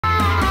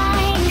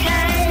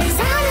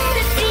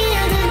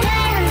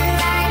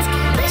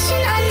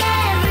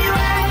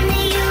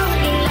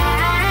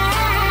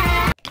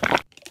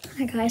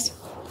Hi guys,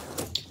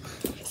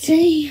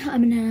 today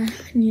I'm in a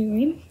new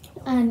room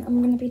and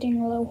I'm going to be doing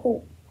a little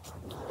haul.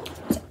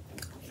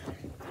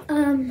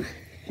 So,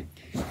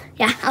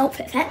 yeah,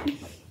 outfit fit.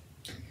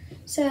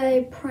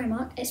 So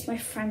Primark is my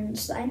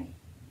friend's though.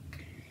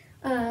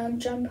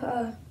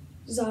 Jumper,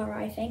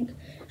 Zara I think.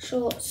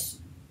 Shorts,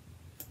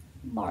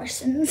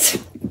 Morrison's.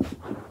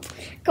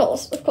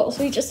 Of course,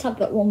 we just have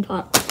that one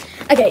part.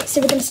 Okay, so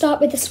we're going to start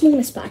with the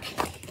smallest bag.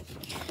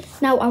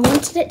 Now I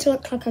wanted it to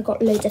look like I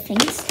got loads of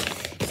things.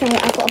 So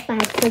I got a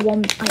bag for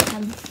one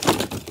item, and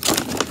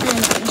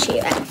I'm going to show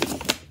you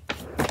it.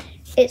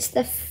 It's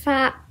the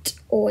Fat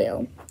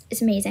Oil.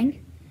 It's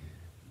amazing.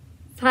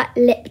 Fat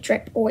Lip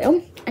Drip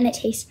Oil, and it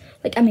tastes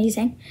like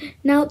amazing.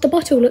 Now the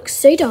bottle looks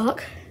so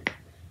dark,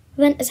 but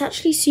then it's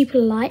actually super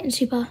light and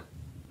super,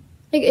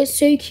 like it's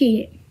so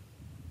cute.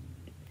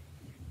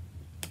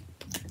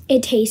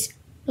 It tastes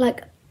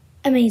like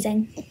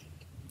amazing.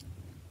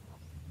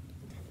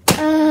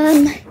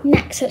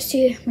 Next, let's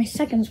do my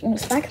second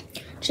smallest bag,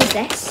 which is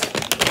this.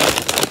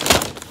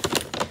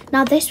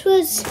 Now this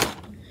was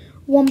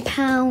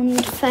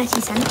 £1.30, I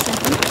think,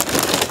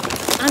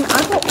 and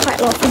I got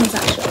quite a lot of things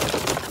actually.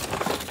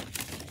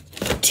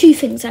 2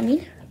 things, I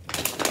mean.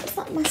 What's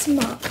that massive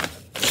mark?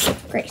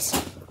 Grace.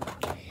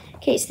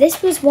 Okay, so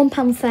this was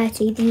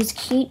 £1.30. These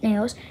cute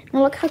nails.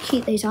 Now look how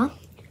cute those are.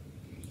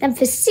 Then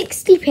for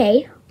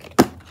 60p.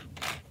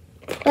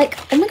 Like,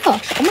 oh my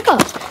gosh.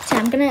 So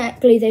I'm gonna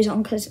glue those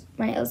on because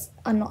my nails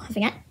are not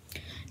having it.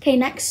 Okay,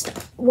 next,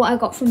 what I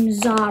got from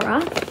Zara.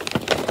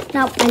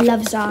 Now, I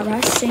love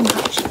Zara so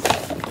much.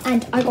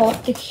 And I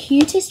got the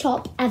cutest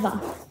top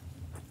ever.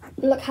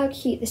 Look how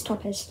cute this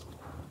top is.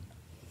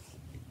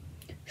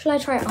 Shall I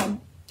try it on?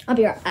 I'll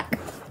be right back.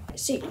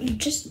 So you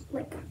just,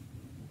 like,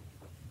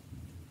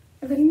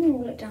 I'm gonna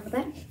roll it down a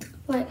bit.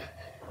 Like,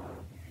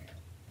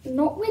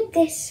 not with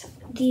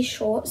these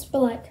shorts, but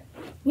like,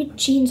 with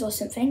jeans or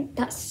something.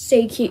 That's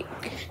so cute.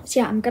 So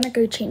yeah, I'm gonna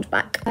go change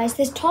back. Guys,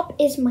 this top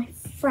is my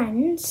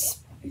friend's.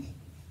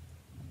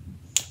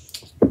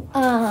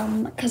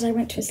 Because I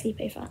went to a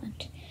sleepover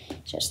and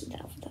just the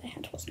outfit that I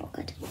had was not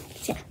good.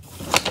 So yeah.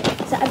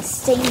 So I've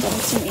stained it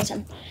for some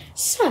reason.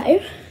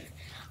 So,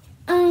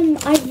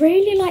 I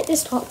really like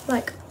this top.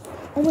 Like,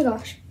 oh my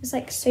gosh, it's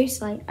like so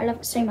slight. I love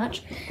it so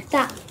much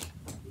that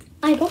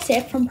I got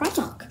it from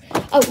Primark.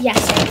 Oh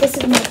yes, this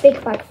is my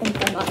big bag from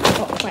Primark. I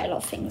got quite a lot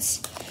of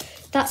things.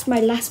 That's my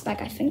last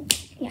bag, I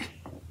think. Yeah,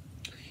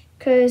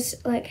 because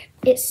like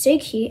it's so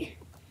cute.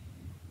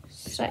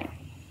 So,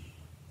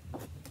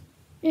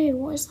 ew,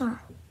 what is that?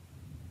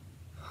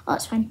 Oh,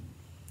 it's fine.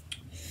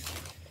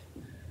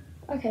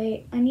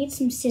 Okay, I need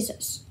some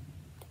scissors.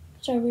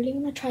 So I really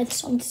want to try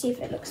this on to see if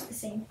it looks the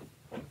same.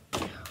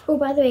 Oh,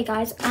 by the way,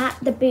 guys, at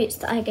the Boots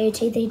that I go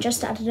to, they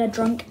just added a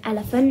drunk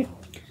elephant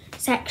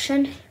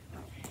section,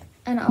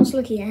 and I was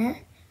looking at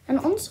it. And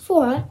on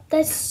Sephora,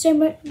 there's so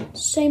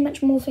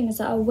much more things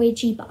that are way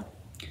cheaper.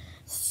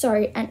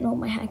 Sorry, and not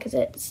my hair because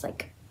it's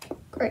like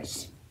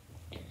gross.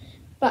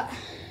 But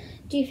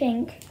do you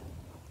think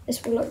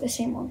this will look the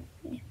same one?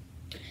 Yeah.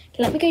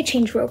 Okay, let me go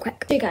change real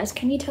quick. So guys,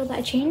 can you tell that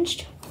I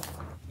changed?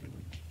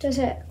 Does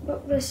it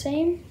look the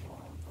same?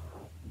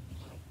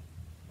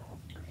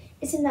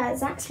 It's in the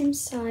exact same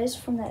size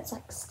from the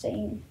exact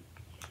same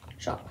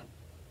shop.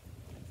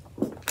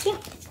 Yeah.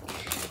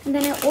 And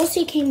then it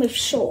also came with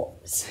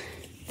shorts.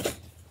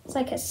 It's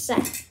like a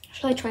set.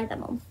 Shall I try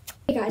them on?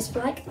 Hey guys, for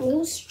like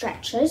little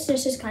stretchers,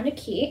 this is kind of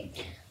cute.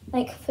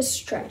 Like for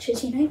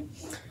stretchers, you know.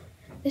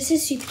 This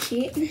is super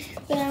cute.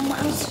 But then what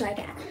else did I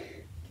get?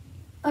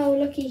 Oh,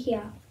 looky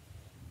here.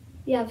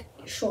 We have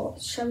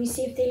shorts. Shall we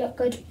see if they look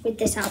good with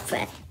this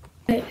outfit?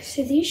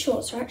 So these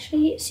shorts are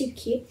actually super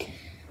cute.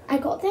 I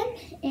got them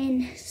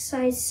in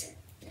size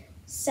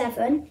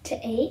 7 to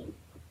 8.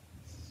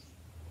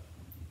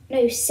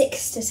 No,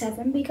 6 to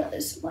 7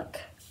 because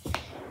like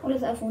all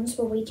of the other ones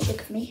were way too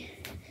big for me.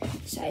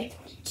 So,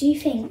 do you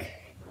think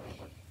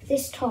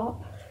this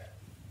top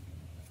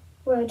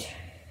would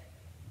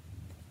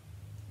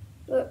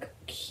look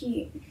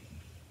cute?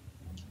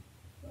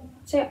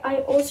 So,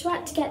 I also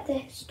had to get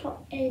this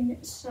top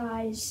in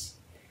size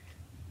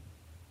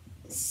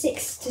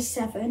 6 to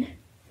 7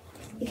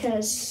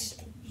 because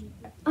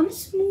I'm a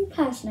small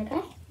person,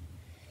 okay?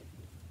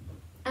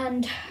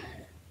 And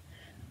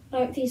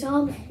like these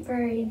aren't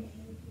very.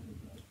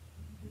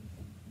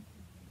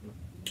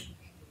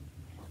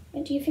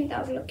 Do you think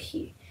that would look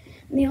cute?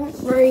 And they aren't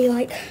very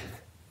like.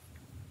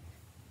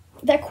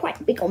 They're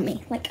quite big on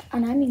me, like,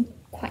 and I mean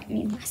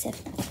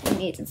massive.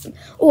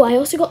 Oh, I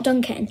also got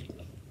Dunkin'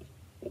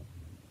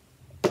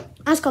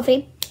 as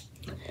coffee.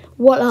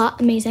 Voila,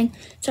 amazing.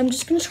 So I'm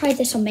just gonna try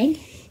this on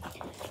me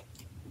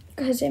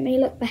because it may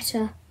look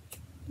better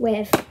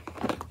with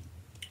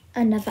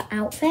another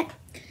outfit.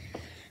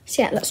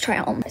 So yeah, let's try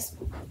it on this.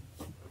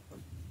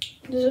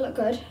 Does it look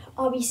good?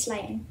 I'll be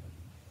slaying.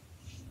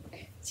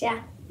 So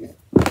yeah,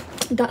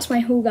 that's my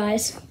haul,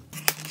 guys.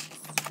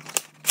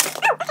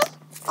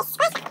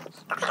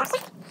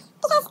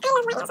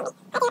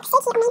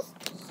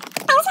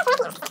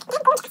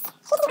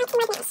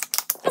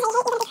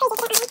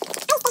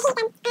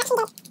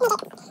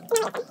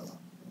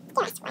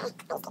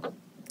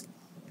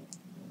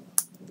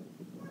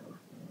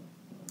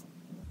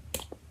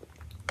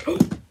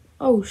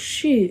 Oh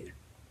shoot.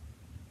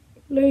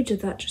 Loads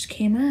of that just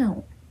came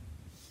out.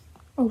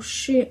 Oh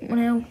shoot,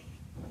 now.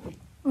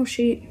 Oh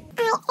shoot.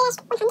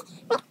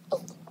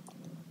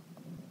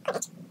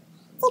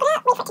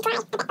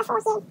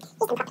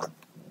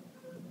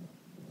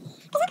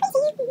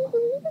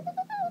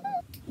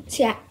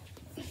 So yeah.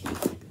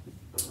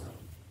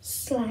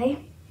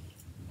 Slay.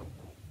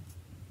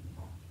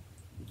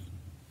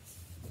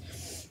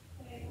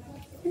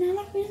 And I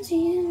like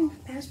museum.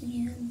 Pass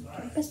me in.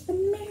 Pass the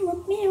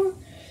mirror.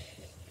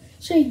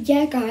 So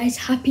yeah guys,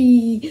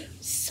 happy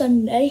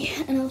Sunday,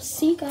 and I'll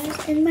see you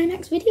guys in my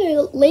next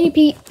video. Lady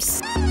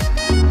peeps.